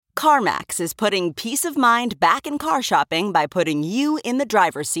CarMax is putting peace of mind back in car shopping by putting you in the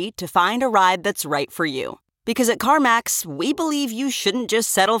driver's seat to find a ride that's right for you. Because at CarMax, we believe you shouldn't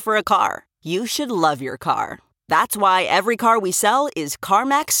just settle for a car. You should love your car. That's why every car we sell is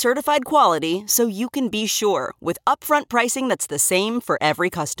CarMax certified quality, so you can be sure with upfront pricing that's the same for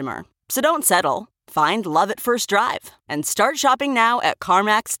every customer. So don't settle. Find love at first drive and start shopping now at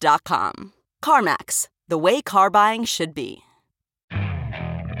CarMax.com. CarMax, the way car buying should be.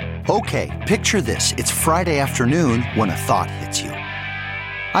 Okay, picture this. It's Friday afternoon when a thought hits you.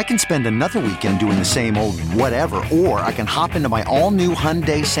 I can spend another weekend doing the same old whatever, or I can hop into my all-new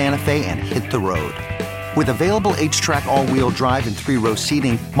Hyundai Santa Fe and hit the road. With available H-Track all-wheel drive and 3-row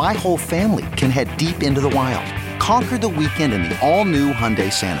seating, my whole family can head deep into the wild. Conquer the weekend in the all-new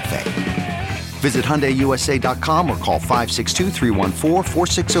Hyundai Santa Fe. Visit HyundaiUSA.com or call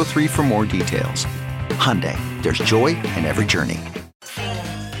 562-314-4603 for more details. Hyundai, there's joy in every journey.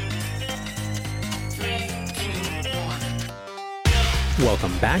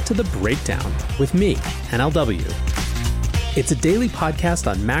 Welcome back to The Breakdown with me, NLW. It's a daily podcast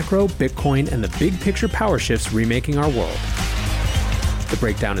on macro, Bitcoin, and the big picture power shifts remaking our world. The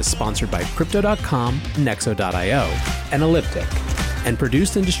Breakdown is sponsored by Crypto.com, Nexo.io, and Elliptic, and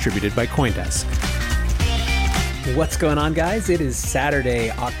produced and distributed by CoinDesk. What's going on, guys? It is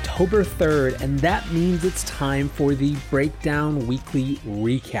Saturday, October 3rd, and that means it's time for the Breakdown Weekly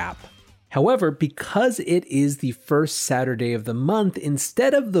Recap. However, because it is the first Saturday of the month,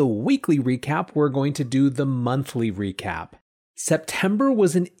 instead of the weekly recap, we're going to do the monthly recap. September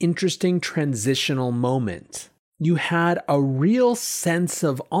was an interesting transitional moment. You had a real sense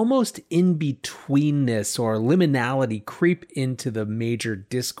of almost in-betweenness or liminality creep into the major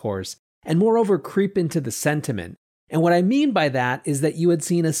discourse, and moreover creep into the sentiment. And what I mean by that is that you had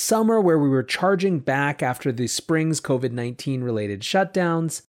seen a summer where we were charging back after the spring's COVID-19 related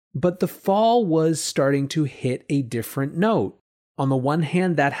shutdowns, but the fall was starting to hit a different note. On the one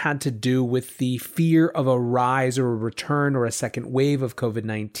hand, that had to do with the fear of a rise or a return or a second wave of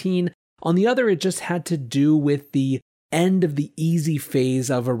COVID-19. On the other, it just had to do with the end of the easy phase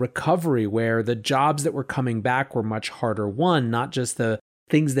of a recovery where the jobs that were coming back were much harder won, not just the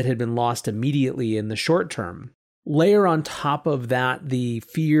things that had been lost immediately in the short term. Layer on top of that the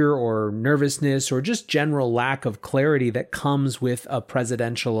fear or nervousness or just general lack of clarity that comes with a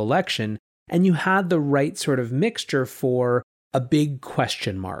presidential election, and you had the right sort of mixture for a big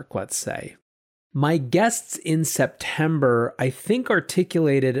question mark, let's say. My guests in September, I think,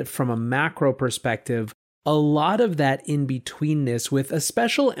 articulated from a macro perspective a lot of that in-betweenness with a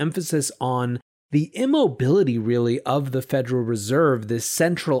special emphasis on the immobility, really, of the Federal Reserve, this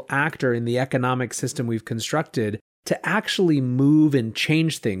central actor in the economic system we've constructed, to actually move and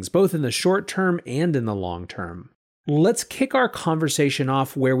change things, both in the short term and in the long term. Let's kick our conversation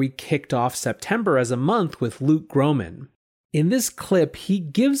off where we kicked off September as a month with Luke Gromen. In this clip, he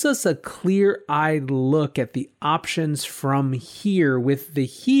gives us a clear-eyed look at the options from here, with the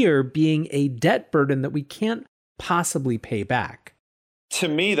here being a debt burden that we can't possibly pay back. To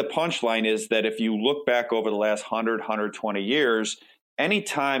me, the punchline is that if you look back over the last 100, 120 years,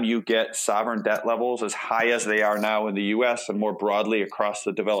 anytime you get sovereign debt levels as high as they are now in the U.S. and more broadly across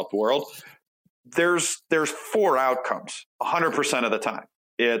the developed world, there's four outcomes 100% of the time.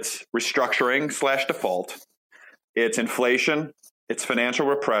 It's restructuring/default. It's inflation, it's financial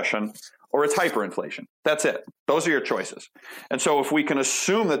repression, or it's hyperinflation. That's it. Those are your choices. And so if we can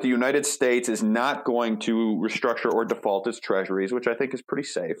assume that the United States is not going to restructure or default its treasuries, which I think is pretty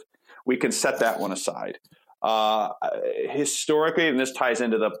safe, we can set that one aside. Historically, and this ties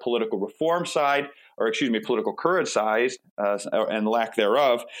into the political reform side, political courage side and lack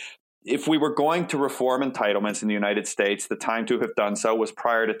thereof, if we were going to reform entitlements in the United States, the time to have done so was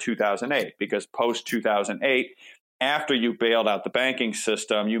prior to 2008, because post-2008, after you bailed out the banking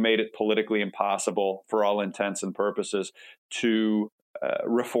system, you made it politically impossible for all intents and purposes to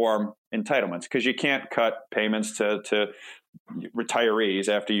reform entitlements, because you can't cut payments to retirees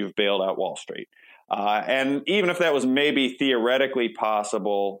after you've bailed out Wall Street. And even if that was maybe theoretically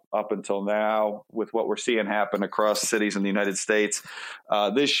possible up until now, with what we're seeing happen across cities in the United States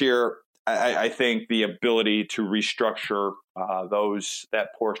this year, I think the ability to restructure that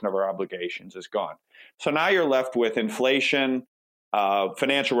portion of our obligations is gone. So now you're left with inflation,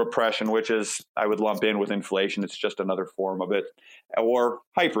 financial repression, which is, I would lump in with inflation. It's just another form of it, or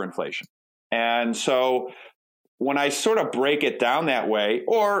hyperinflation. And so when I sort of break it down that way,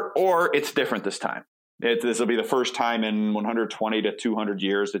 or it's different this time. This will be the first time in 120 to 200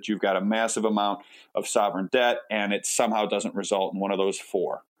 years that you've got a massive amount of sovereign debt, and it somehow doesn't result in one of those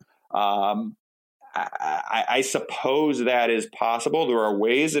four. I suppose that is possible. There are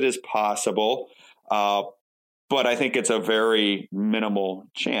ways it is possible, but I think it's a very minimal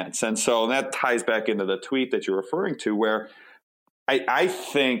chance. And so that ties back into the tweet that you're referring to, where I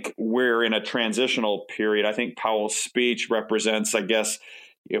think we're in a transitional period. I think Powell's speech represents, I guess,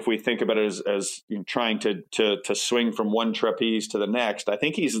 if we think about it as trying to swing from one trapeze to the next, I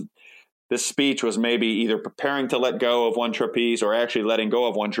think this speech was maybe either preparing to let go of one trapeze or actually letting go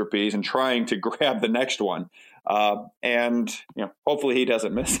of one trapeze and trying to grab the next one. And hopefully he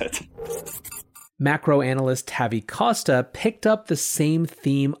doesn't miss it. Macro analyst Tavi Costa picked up the same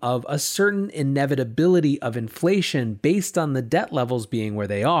theme of a certain inevitability of inflation based on the debt levels being where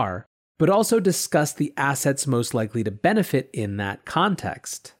they are, but also discussed the assets most likely to benefit in that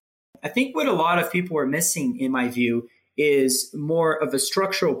context. I think what a lot of people are missing, in my view, is more of the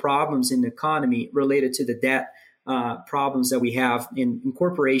structural problems in the economy related to the debt problems that we have in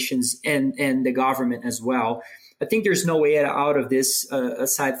corporations and the government as well. I think there's no way out of this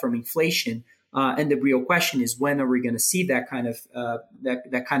aside from inflation. And the real question is, when are we going to see that kind of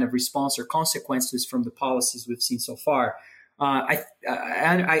that kind of response or consequences from the policies we've seen so far? I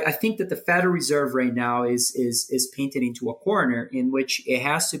think that the Federal Reserve right now is painted into a corner in which it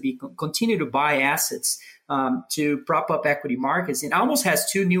has to continue to buy assets to prop up equity markets. It almost has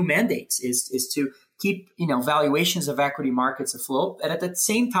two new mandates: is to keep valuations of equity markets afloat, and at the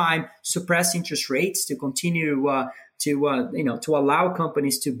same time suppress interest rates to continue to allow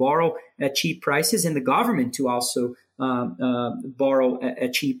companies to borrow at cheap prices, and the government to also borrow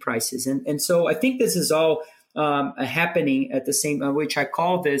at cheap prices. And so I think this is all happening at the same, which I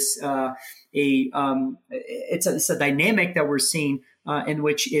call this it's a dynamic that we're seeing in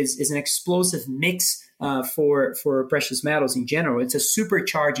which is an explosive mix for precious metals in general. It's a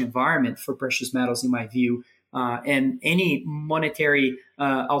supercharged environment for precious metals, in my view. And any monetary,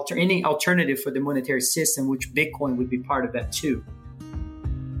 any alternative for the monetary system, which Bitcoin would be part of that too.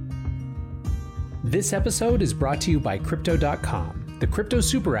 This episode is brought to you by Crypto.com, the crypto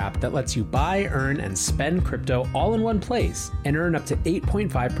super app that lets you buy, earn, and spend crypto all in one place and earn up to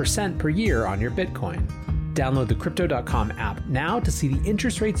 8.5% per year on your Bitcoin. Download the Crypto.com app now to see the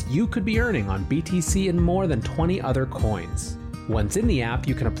interest rates you could be earning on BTC and more than 20 other coins. Once in the app,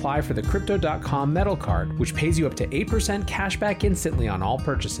 you can apply for the Crypto.com Metal Card, which pays you up to 8% cash back instantly on all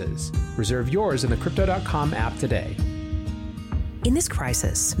purchases. Reserve yours in the Crypto.com app today. In this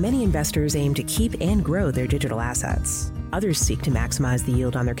crisis, many investors aim to keep and grow their digital assets. Others seek to maximize the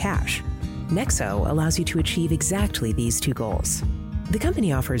yield on their cash. Nexo allows you to achieve exactly these two goals. The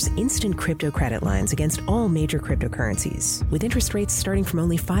company offers instant crypto credit lines against all major cryptocurrencies, with interest rates starting from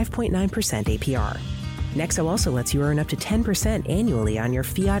only 5.9% APR. Nexo also lets you earn up to 10% annually on your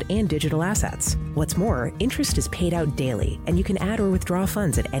fiat and digital assets. What's more, interest is paid out daily, and you can add or withdraw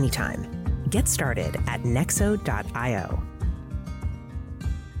funds at any time. Get started at nexo.io.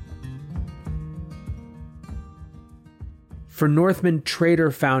 For Northman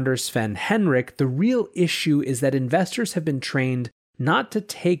Trader founder Sven Henrik, the real issue is that investors have been trained not to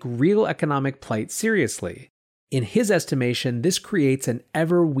take real economic plight seriously. In his estimation, this creates an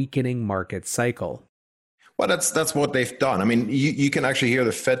ever-weakening market cycle. Well, that's what they've done. I mean, you can actually hear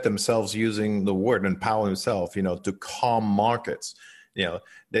the Fed themselves using the word, and Powell himself, to calm markets.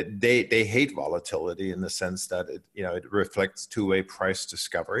 That they hate volatility in the sense that it reflects two-way price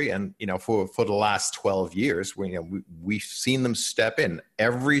discovery. And for the last 12 years, we've seen them step in.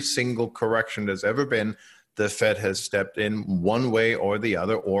 Every single correction there's ever been, the Fed has stepped in one way or the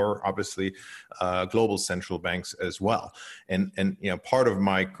other, or obviously global central banks as well. And part of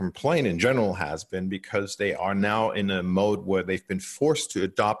my complaint in general has been because they are now in a mode where they've been forced to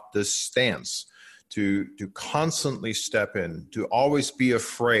adopt this stance, to constantly step in, to always be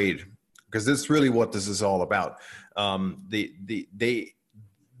afraid, because that's really what this is all about.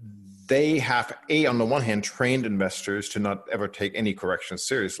 They have, on the one hand, trained investors to not ever take any corrections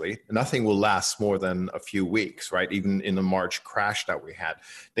seriously. Nothing will last more than a few weeks, right? Even in the March crash that we had,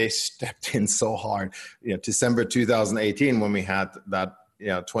 they stepped in so hard. December 2018, when we had that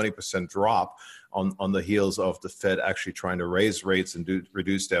 20% drop on the heels of the Fed actually trying to raise rates and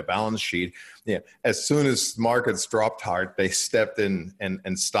reduce their balance sheet. As soon as markets dropped hard, they stepped in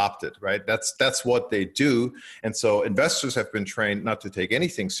and stopped it, right? That's what they do. And so investors have been trained not to take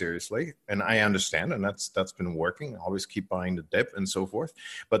anything seriously. And I understand, and that's been working. Always keep buying the dip and so forth.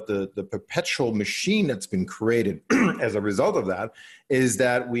 But the perpetual machine that's been created as a result of that is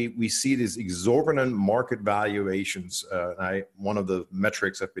that we see these exorbitant market valuations. One of the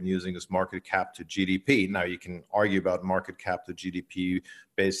metrics I've been using is market cap to to GDP. Now, you can argue about market cap to GDP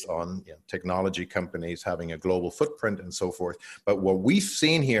based on technology companies having a global footprint and so forth. But what we've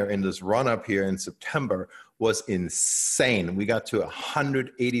seen here in this run-up here in September was insane. We got to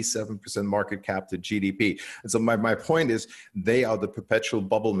 187% market cap to GDP. And so my point is, they are the perpetual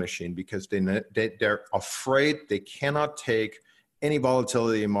bubble machine because they're afraid they cannot take any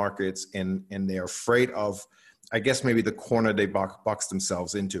volatility in markets, and they're afraid of, I guess, maybe the corner they box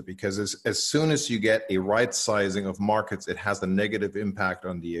themselves into, because as soon as you get a right sizing of markets, it has a negative impact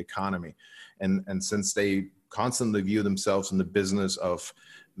on the economy. And since they constantly view themselves in the business of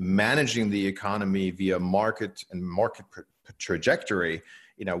managing the economy via market and market trajectory,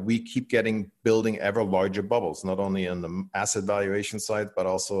 we keep building ever larger bubbles, not only on the asset valuation side, but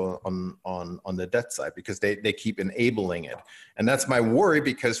also on the debt side, because they keep enabling it. And that's my worry,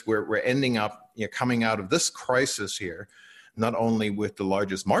 because we're ending up coming out of this crisis here, not only with the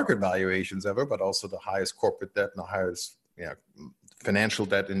largest market valuations ever, but also the highest corporate debt and the highest financial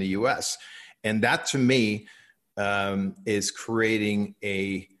debt in the US. And that, to me, is creating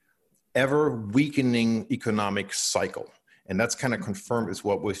a ever weakening economic cycle. And that's kind of confirmed is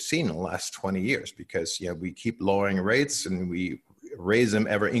what we've seen in the last 20 years, because we keep lowering rates and we raise them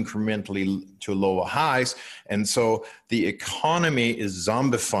ever incrementally to lower highs. And so the economy is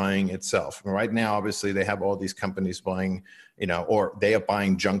zombifying itself. Right now, obviously, they have all these companies buying, or they are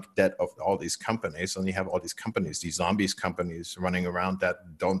buying junk debt of all these companies. And you have all these companies, these zombies companies running around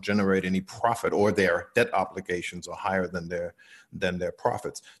that don't generate any profit, or their debt obligations are higher than their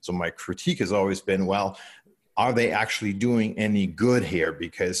profits. So my critique has always been, well, are they actually doing any good here?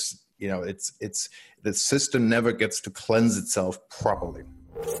 Because it's the system never gets to cleanse itself properly.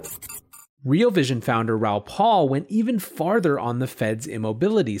 Real Vision founder Raoul Pal went even farther on the Fed's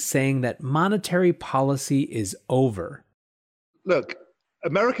immobility, saying that monetary policy is over. Look,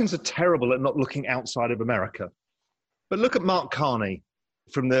 Americans are terrible at not looking outside of America. But look at Mark Carney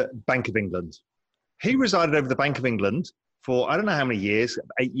from the Bank of England. He resided over the Bank of England for I don't know how many years,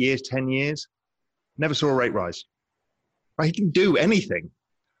 8 years, 10 years. Never saw a rate rise. Right? He can do anything.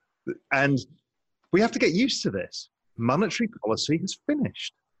 And we have to get used to this. Monetary policy has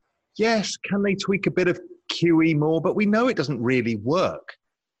finished. Yes, can they tweak a bit of QE more? But we know it doesn't really work.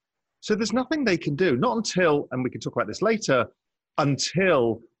 So there's nothing they can do, not until, and we can talk about this later,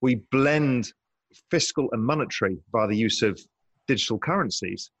 until we blend fiscal and monetary by the use of digital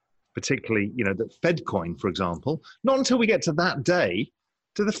currencies, particularly, the Fed coin, for example. Not until we get to that day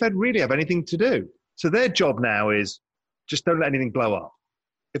do the Fed really have anything to do. So their job now is just don't let anything blow up.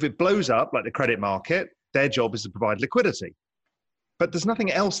 If it blows up, like the credit market, their job is to provide liquidity. But there's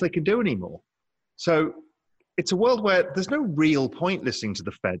nothing else they can do anymore. So it's a world where there's no real point listening to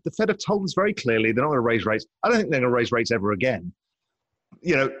the Fed. The Fed have told us very clearly they're not going to raise rates. I don't think they're going to raise rates ever again.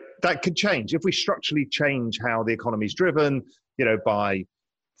 That could change. If we structurally change how the economy is driven, by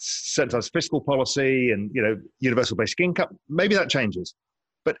centralized fiscal policy and, universal basic income, maybe that changes.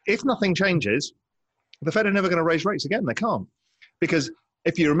 But if nothing changes, the Fed are never going to raise rates again. They can't. Because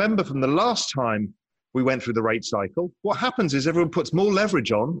if you remember from the last time we went through the rate cycle, what happens is everyone puts more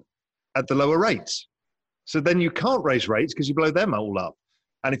leverage on at the lower rates. So then you can't raise rates because you blow them all up.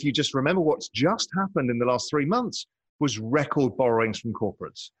 And if you just remember what's just happened in the last 3 months was record borrowings from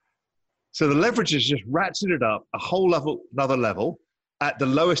corporates. So the leverage has just ratcheted up a whole another level at the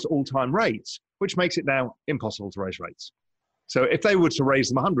lowest all-time rates, which makes it now impossible to raise rates. So if they were to raise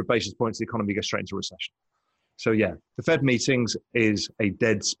them 100 basis points, the economy goes straight into recession. So yeah, the Fed meetings is a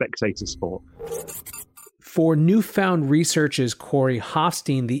dead spectator sport. For Newfound Research's Corey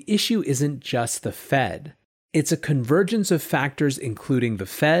Hofstein, the issue isn't just the Fed. It's a convergence of factors including the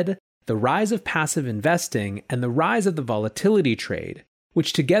Fed, the rise of passive investing, and the rise of the volatility trade,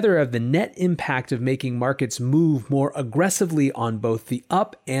 which together have the net impact of making markets move more aggressively on both the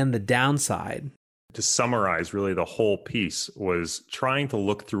up and the downside. To summarize, really the whole piece was trying to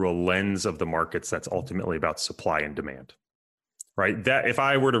look through a lens of the markets that's ultimately about supply and demand, right? That if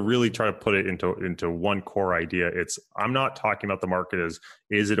I were to really try to put it into one core idea, I'm not talking about the market as,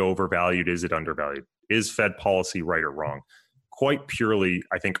 is it overvalued? Is it undervalued? Is Fed policy right or wrong? Quite purely,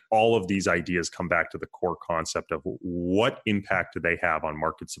 I think all of these ideas come back to the core concept of what impact do they have on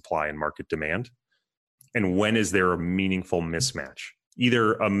market supply and market demand? And when is there a meaningful mismatch?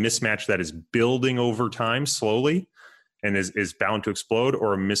 Either a mismatch that is building over time slowly and is bound to explode,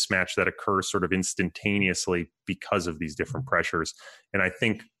 or a mismatch that occurs sort of instantaneously because of these different pressures. And I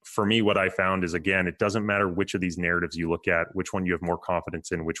think for me, what I found is, again, it doesn't matter which of these narratives you look at, which one you have more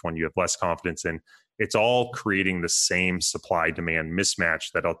confidence in, which one you have less confidence in. It's all creating the same supply-demand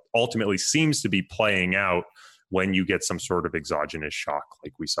mismatch that ultimately seems to be playing out when you get some sort of exogenous shock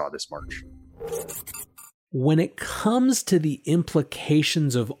like we saw this March. When it comes to the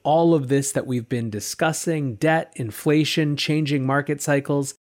implications of all of this that we've been discussing, debt, inflation, changing market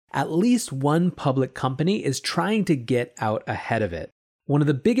cycles, at least one public company is trying to get out ahead of it. One of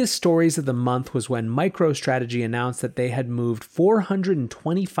the biggest stories of the month was when MicroStrategy announced that they had moved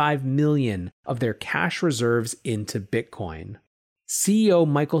 $425 million of their cash reserves into Bitcoin. CEO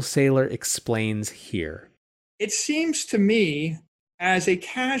Michael Saylor explains here. It seems to me, as a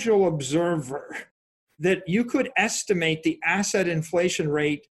casual observer, that you could estimate the asset inflation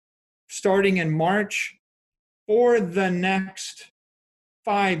rate starting in March for the next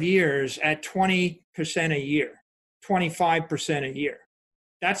 5 years at 20% a year, 25% a year.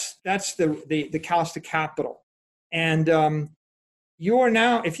 That's the cost of capital. And you are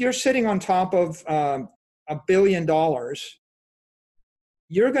now, if you're sitting on top of $1 billion,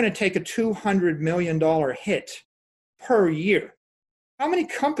 you're going to take a $200 million hit per year. How many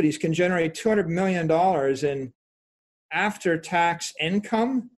companies can generate $200 million in after-tax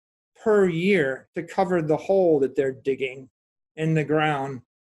income per year to cover the hole that they're digging in the ground?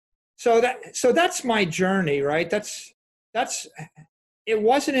 So that's my journey, right? It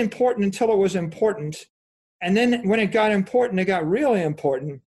wasn't important until it was important. And then when it got important, it got really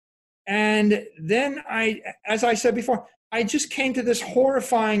important. And then as I said before, I just came to this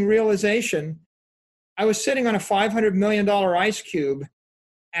horrifying realization. I was sitting on a $500 million ice cube,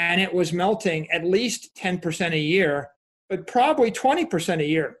 and it was melting at least 10% a year, but probably 20% a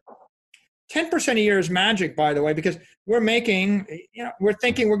year. 10% a year is magic, by the way, because we're thinking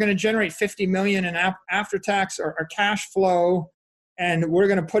we're going to generate $50 million in after-tax or cash flow, and we're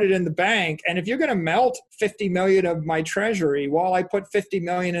going to put it in the bank. And if you're going to melt $50 million of my treasury while I put $50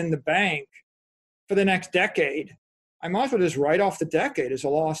 million in the bank for the next decade, I might as well just write off the decade as a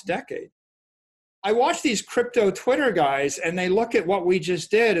lost decade. I watch these crypto Twitter guys, and they look at what we just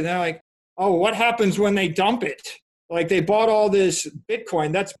did, and they're like, oh, what happens when they dump it? Like, they bought all this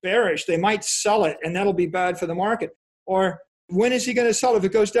Bitcoin, that's bearish. They might sell it, and that'll be bad for the market. Or when is he going to sell it? If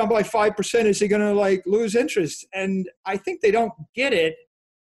it goes down by 5%, is he going to lose interest? And I think they don't get it.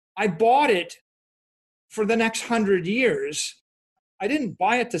 I bought it for the next 100 years. I didn't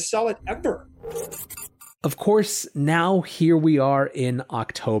buy it to sell it ever. Of course, now here we are in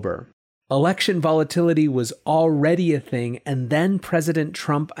October. Election volatility was already a thing, and then President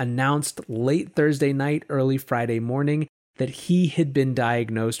Trump announced late Thursday night, early Friday morning that he had been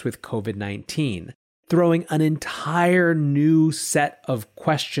diagnosed with COVID-19, throwing an entire new set of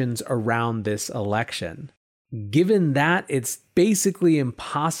questions around this election. Given that, it's basically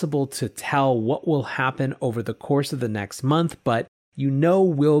impossible to tell what will happen over the course of the next month, but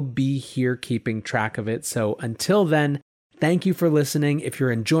we'll be here keeping track of it. So until then, thank you for listening. If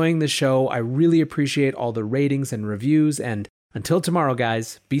you're enjoying the show, I really appreciate all the ratings and reviews. And until tomorrow,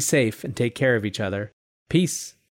 guys, be safe and take care of each other. Peace.